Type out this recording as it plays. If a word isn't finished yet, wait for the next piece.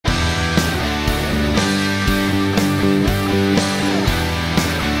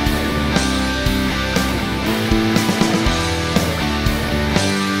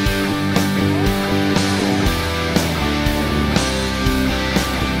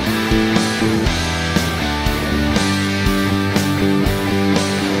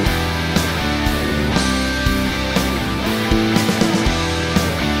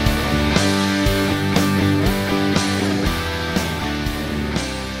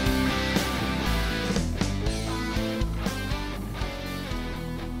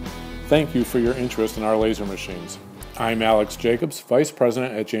Thank you for your interest in our laser machines. I'm Alex Jacobs, Vice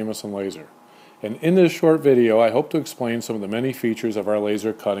President at Jamieson Laser. And in this short video, I hope to explain some of the many features of our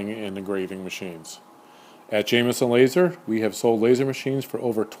laser cutting and engraving machines. At Jamieson Laser, we have sold laser machines for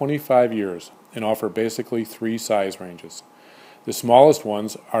over 25 years and offer basically 3 size ranges. The smallest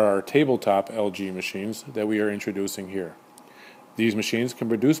ones are our tabletop LG machines that we are introducing here. These machines can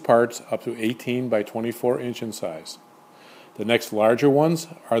produce parts up to 18 by 24 inch in size. The next larger ones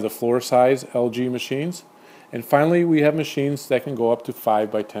are the floor size LG machines, and finally we have machines that can go up to 5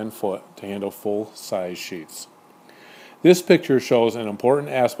 by 10 foot to handle full size sheets. This picture shows an important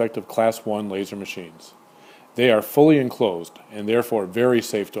aspect of Class 1 laser machines. They are fully enclosed and therefore very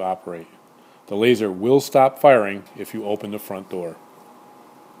safe to operate. The laser will stop firing if you open the front door.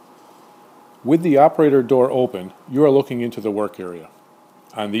 With the operator door open, you are looking into the work area.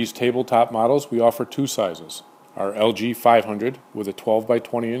 On these tabletop models we offer 2 sizes. Our LG 500 with a 12 by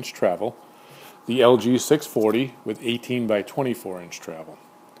 20 inch travel, the LG 640 with 18 by 24 inch travel.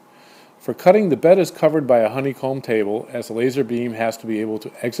 For cutting, the bed is covered by a honeycomb table as the laser beam has to be able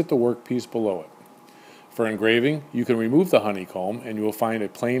to exit the workpiece below it. For engraving, you can remove the honeycomb and you will find a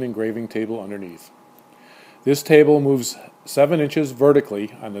plain engraving table underneath. This table moves 7 inches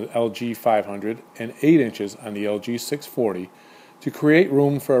vertically on the LG 500 and 8 inches on the LG 640 to create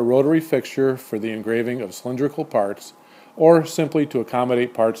room for a rotary fixture for the engraving of cylindrical parts or simply to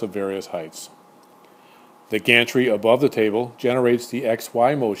accommodate parts of various heights. The gantry above the table generates the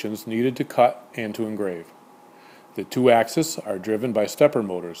XY motions needed to cut and to engrave. The 2 axes are driven by stepper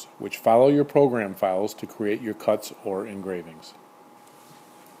motors, which follow your program files to create your cuts or engravings.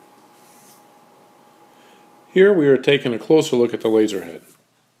 Here we are taking a closer look at the laser head.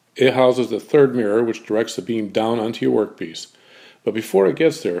 It houses the third mirror which directs the beam down onto your workpiece. But before it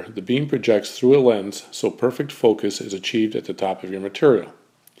gets there, the beam projects through a lens so perfect focus is achieved at the top of your material.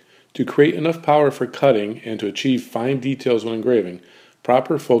 To create enough power for cutting and to achieve fine details when engraving,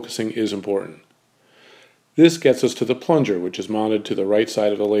 proper focusing is important. This gets us to the plunger, which is mounted to the right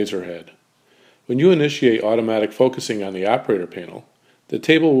side of the laser head. When you initiate automatic focusing on the operator panel, the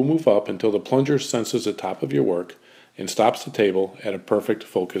table will move up until the plunger senses the top of your work and stops the table at a perfect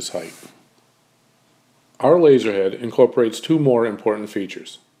focus height. Our laser head incorporates 2 more important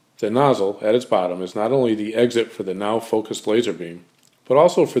features. The nozzle at its bottom is not only the exit for the now focused laser beam, but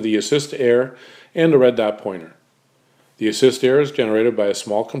also for the assist air and the red dot pointer. The assist air is generated by a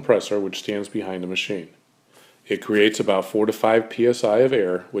small compressor which stands behind the machine. It creates about 4 to 5 psi of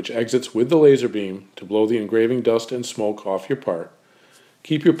air which exits with the laser beam to blow the engraving dust and smoke off your part,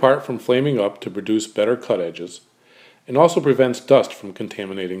 keep your part from flaming up to produce better cut edges, and also prevents dust from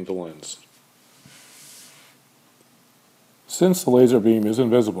contaminating the lens. Since the laser beam is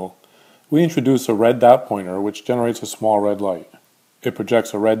invisible, we introduce a red dot pointer which generates a small red light. It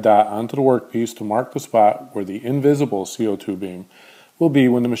projects a red dot onto the workpiece to mark the spot where the invisible CO2 beam will be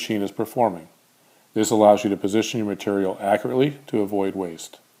when the machine is performing. This allows you to position your material accurately to avoid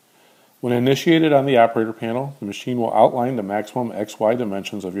waste. When initiated on the operator panel, the machine will outline the maximum XY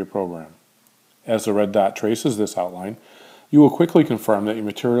dimensions of your program. As the red dot traces this outline, you will quickly confirm that your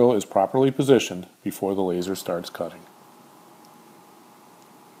material is properly positioned before the laser starts cutting.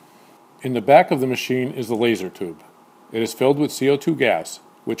 In the back of the machine is the laser tube. It is filled with CO2 gas,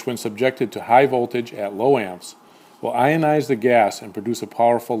 which when subjected to high voltage at low amps, will ionize the gas and produce a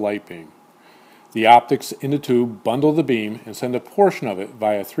powerful light beam. The optics in the tube bundle the beam and send a portion of it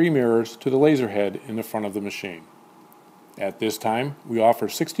via 3 mirrors to the laser head in the front of the machine. At this time, we offer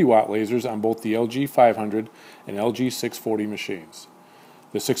 60 watt lasers on both the LG 500 and LG 640 machines.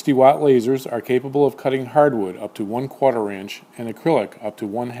 The 60 watt lasers are capable of cutting hardwood up to 1/4 inch and acrylic up to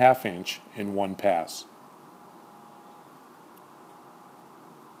 1/2 inch in one pass.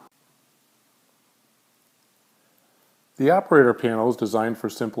 The operator panel is designed for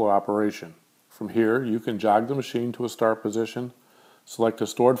simpler operation. From here, you can jog the machine to a start position, select a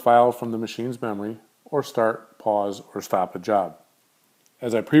stored file from the machine's memory, or start, pause, or stop a job.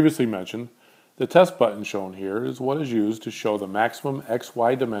 As I previously mentioned, the test button shown here is what is used to show the maximum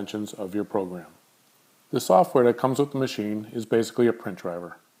XY dimensions of your program. The software that comes with the machine is basically a print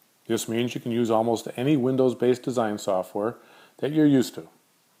driver. This means you can use almost any Windows-based design software that you're used to.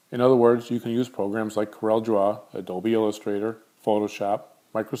 In other words, you can use programs like CorelDRAW, Adobe Illustrator, Photoshop,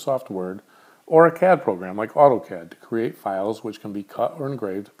 Microsoft Word, or a CAD program like AutoCAD to create files which can be cut or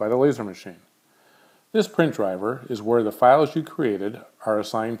engraved by the laser machine. This print driver is where the files you created are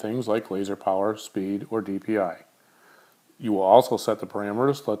assigned things like laser power, speed, or DPI. You will also set the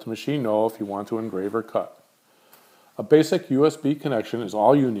parameters to let the machine know if you want to engrave or cut. A basic USB connection is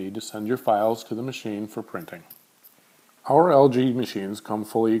all you need to send your files to the machine for printing. Our LG machines come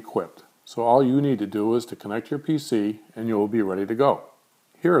fully equipped, so all you need to do is to connect your PC and you will be ready to go.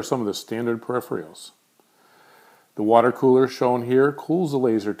 Here are some of the standard peripherals. The water cooler shown here cools the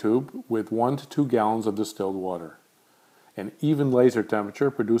laser tube with 1 to 2 gallons of distilled water. An even laser temperature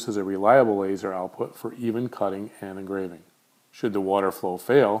produces a reliable laser output for even cutting and engraving. Should the water flow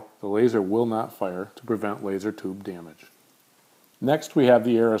fail, the laser will not fire to prevent laser tube damage. Next, we have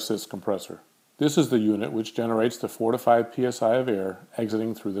the air assist compressor. This is the unit which generates the 4 to 5 psi of air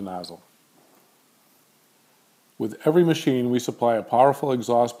exiting through the nozzle. With every machine, we supply a powerful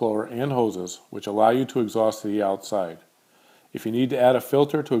exhaust blower and hoses which allow you to exhaust to the outside. If you need to add a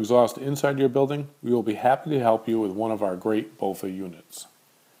filter to exhaust inside your building, we will be happy to help you with one of our great BOFA units.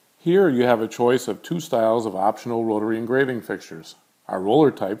 Here you have a choice of 2 styles of optional rotary engraving fixtures, our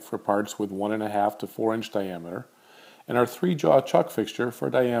roller type for parts with 1.5 to 4 inch diameter, and our 3-jaw chuck fixture for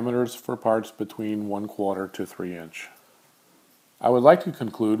diameters for parts between 1/4 to 3 inch. I would like to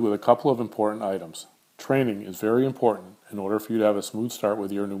conclude with a couple of important items. Training is very important in order for you to have a smooth start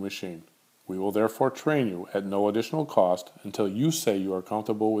with your new machine. We will therefore train you at no additional cost until you say you are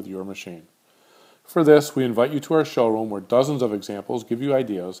comfortable with your machine. For this, we invite you to our showroom where dozens of examples give you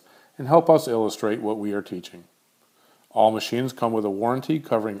ideas and help us illustrate what we are teaching. All machines come with a warranty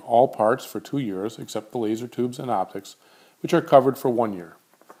covering all parts for 2 years except the laser tubes and optics, which are covered for 1 year.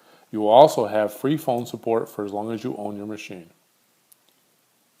 You will also have free phone support for as long as you own your machine.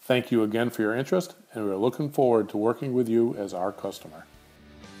 Thank you again for your interest, and we are looking forward to working with you as our customer.